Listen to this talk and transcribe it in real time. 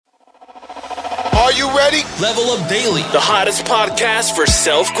Are you ready? Level Up Daily, the hottest podcast for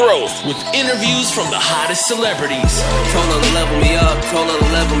self-growth, with interviews from the hottest celebrities. Told her to level me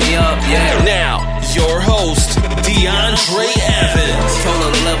up, yeah. Now, your host, DeAndre Evans. Told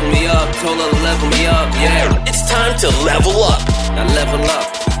her to level me up, yeah. It's time to level up. Now level up.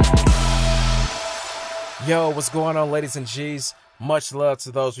 Yo, what's going on, ladies and G's? Much love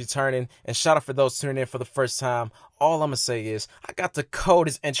to those returning, and shout out for those tuning in for the first time. All I'm going to say is, I got the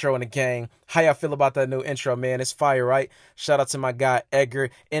coldest intro in the game. How y'all feel about that new intro, man? It's fire, right? Shout out to my guy,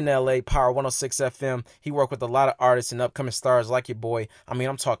 Edgar, in LA, Power 106 FM. He worked with a lot of artists and upcoming stars like your boy.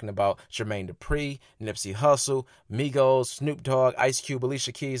 I'm talking about Jermaine Dupri, Nipsey Hussle, Migos, Snoop Dogg, Ice Cube,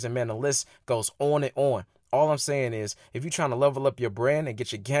 Alicia Keys, and man, the list goes on and on. All I'm saying is, if you're trying to level up your brand and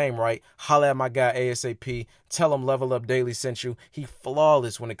get your game right, holla at my guy ASAP. Tell him Level Up Daily sent you. He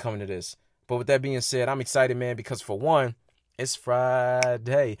flawless when it comes to this. But with that being said, I'm excited, man, because for one, it's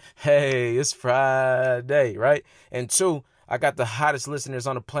Friday. Hey, it's Friday, right? And two, I got the hottest listeners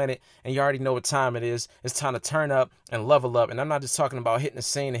on the planet, and you already know what time it is. It's time to turn up and level up. And I'm not just talking about hitting the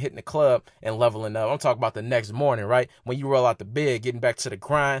scene and hitting the club and leveling up. I'm talking about the next morning, right? When you roll out the bed, getting back to the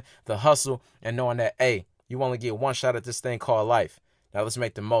grind, the hustle, and knowing that, hey, you only get one shot at this thing called life. Now let's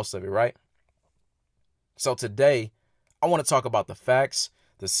make the most of it, right? So today, I want to talk about the facts,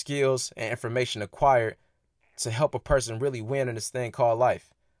 the skills, and information acquired to help a person really win in this thing called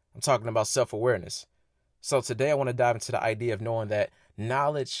life. I'm talking about self-awareness. So today, I want to dive into the idea of knowing that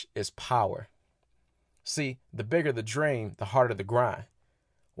knowledge is power. See, the bigger the dream, the harder the grind.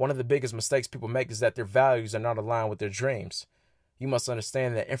 One of the biggest mistakes people make is that their values are not aligned with their dreams. You must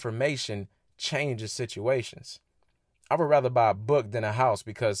understand that information changes situations. I would rather buy a book than a house,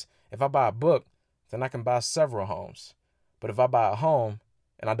 because if I buy a book, then I can buy several homes. But if I buy a home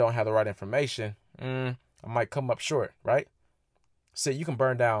and I don't have the right information, I might come up short, right? See, you can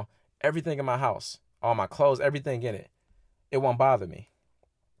burn down everything in my house, all my clothes, everything in it. It won't bother me.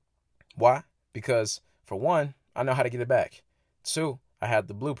 Why? Because for one, I know how to get it back. Two, I have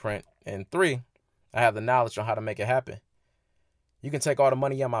the blueprint. And three, I have the knowledge on how to make it happen. You can take all the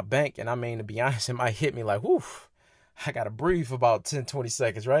money out of my bank, and to be honest, it might hit me like, whew, I got to breathe for about 10, 20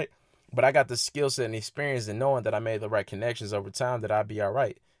 seconds, right? But I got the skill set and experience and knowing that I made the right connections over time, that I'd be all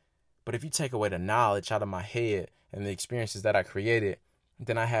right. But if you take away the knowledge out of my head and the experiences that I created,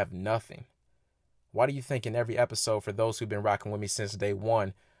 then I have nothing. Why do you think in every episode, for those who've been rocking with me since day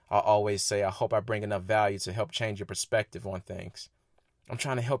one, I'll always say, I hope I bring enough value to help change your perspective on things. I'm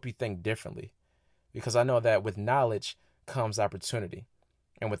trying to help you think differently, because I know that with knowledge comes opportunity,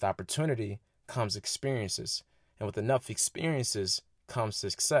 and with opportunity comes experiences, and with enough experiences comes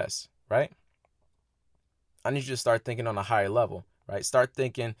success, right? I need you to start thinking on a higher level, right? Start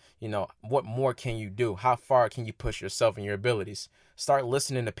thinking, what more can you do? How far can you push yourself and your abilities? Start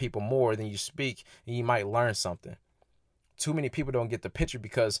listening to people more than you speak, and you might learn something. Too many people don't get the picture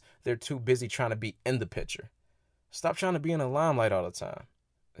because they're too busy trying to be in the picture. Stop trying to be in the limelight all the time.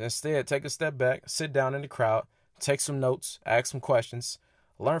 Instead, take a step back, sit down in the crowd, take some notes, ask some questions,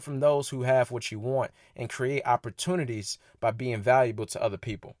 learn from those who have what you want, and create opportunities by being valuable to other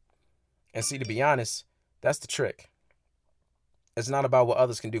people. And see, to be honest, that's the trick. It's not about what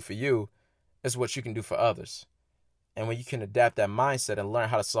others can do for you, it's what you can do for others. And when you can adapt that mindset and learn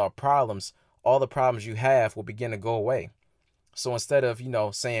how to solve problems, all the problems you have will begin to go away. So instead of,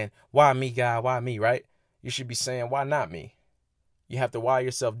 saying, why me, God, why me, right? You should be saying, why not me? You have to wire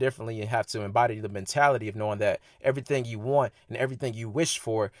yourself differently. You have to embody the mentality of knowing that everything you want and everything you wish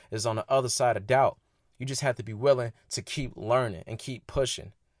for is on the other side of doubt. You just have to be willing to keep learning and keep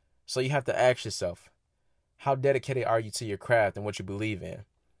pushing. So you have to ask yourself, how dedicated are you to your craft and what you believe in?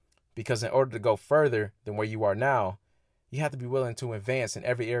 Because in order to go further than where you are now, you have to be willing to advance in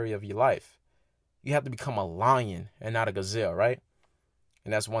every area of your life. You have to become a lion and not a gazelle, right?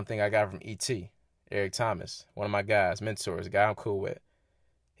 And that's one thing I got from E.T., Eric Thomas, one of my guys, mentors, a guy I'm cool with.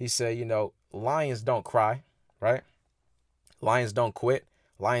 He said, lions don't cry, right? Lions don't quit.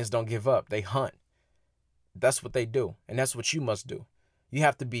 Lions don't give up. They hunt. That's what they do. And that's what you must do. You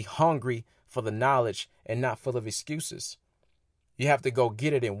have to be hungry for the knowledge and not full of excuses. You have to go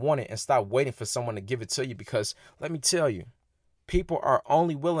get it and want it and stop waiting for someone to give it to you, because let me tell you, people are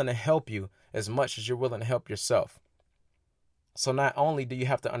only willing to help you as much as you're willing to help yourself. So not only do you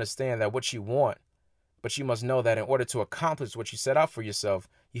have to understand that what you want, but you must know that in order to accomplish what you set out for yourself,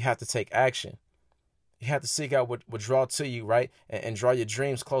 you have to take action. You have to seek out what draw to you, right? And draw your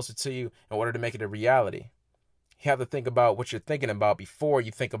dreams closer to you in order to make it a reality. You have to think about what you're thinking about before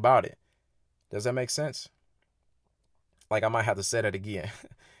you think about it. Does that make sense? Like, I might have to say that again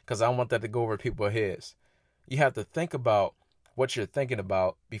because I don't want that to go over people's heads. You have to think about what you're thinking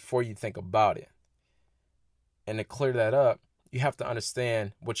about before you think about it. And to clear that up, you have to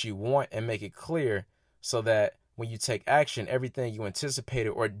understand what you want and make it clear so that when you take action, everything you anticipated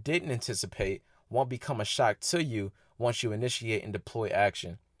or didn't anticipate won't become a shock to you once you initiate and deploy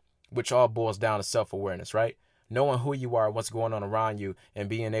action, which all boils down to self-awareness, right? Knowing who you are, what's going on around you, and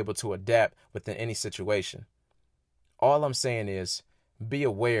being able to adapt within any situation. All I'm saying is be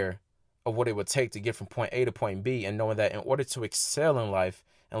aware of what it would take to get from point A to point B, and knowing that in order to excel in life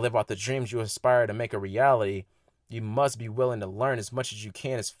and live out the dreams you aspire to make a reality, you must be willing to learn as much as you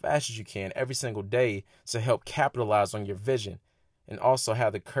can, as fast as you can, every single day to help capitalize on your vision and also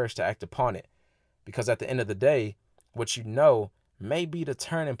have the courage to act upon it. Because at the end of the day, what you know may be the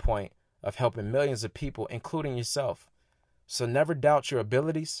turning point of helping millions of people, including yourself. So never doubt your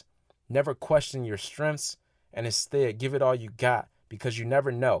abilities, never question your strengths, and instead give it all you got, because you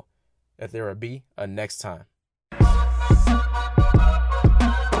never know if there will be a next time.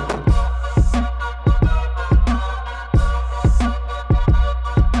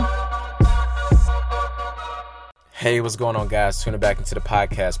 Hey, what's going on, guys? Tuning back into the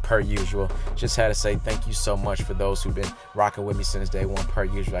podcast per usual. Just had to say thank you so much for those who've been rocking with me since day one per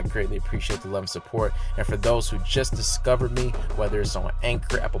usual. I greatly appreciate the love and support. And for those who just discovered me, whether it's on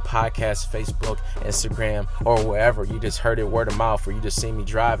Anchor, Apple Podcasts, Facebook, Instagram, or wherever, you just heard it word of mouth, or you just seen me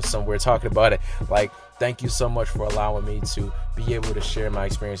driving somewhere talking about it, thank you so much for allowing me to be able to share my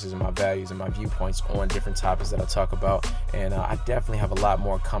experiences and my values and my viewpoints on different topics that I talk about. And I definitely have a lot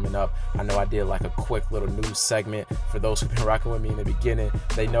more coming up. I know I did a quick little news segment. For those who've been rocking with me in the beginning,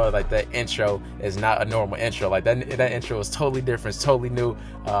 they know that intro is not a normal intro. That intro is totally different. It's totally new.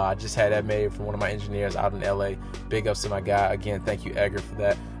 I just had that made from one of my engineers out in LA. Big ups to my guy. Again, thank you, Edgar, for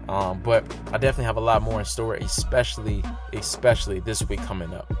that. But I definitely have a lot more in store, especially this week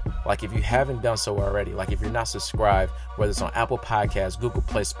coming up. If you haven't done so already, if you're not subscribed, whether it's on Apple Podcasts, Google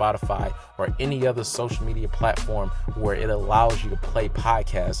Play, Spotify, or any other social media platform where it allows you to play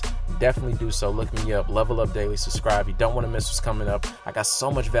podcasts, definitely do so. Look me up, Level Up Daily, subscribe. You don't want to miss what's coming up. I got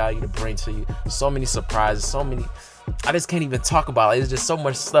so much value to bring to you, so many surprises, I just can't even talk about it. It's just so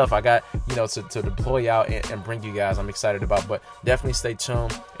much stuff I got, to deploy out and bring you guys. I'm excited about, but definitely stay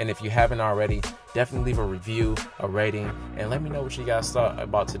tuned. And if you haven't already, definitely leave a review, a rating, and let me know what you guys thought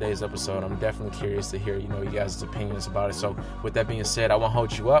about today's episode. I'm definitely curious to hear, you guys' opinions about it. So with that being said, I won't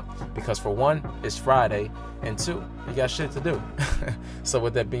hold you up because for one, it's Friday, and two, you got shit to do. So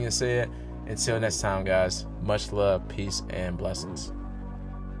with that being said, until next time, guys, much love, peace, and blessings.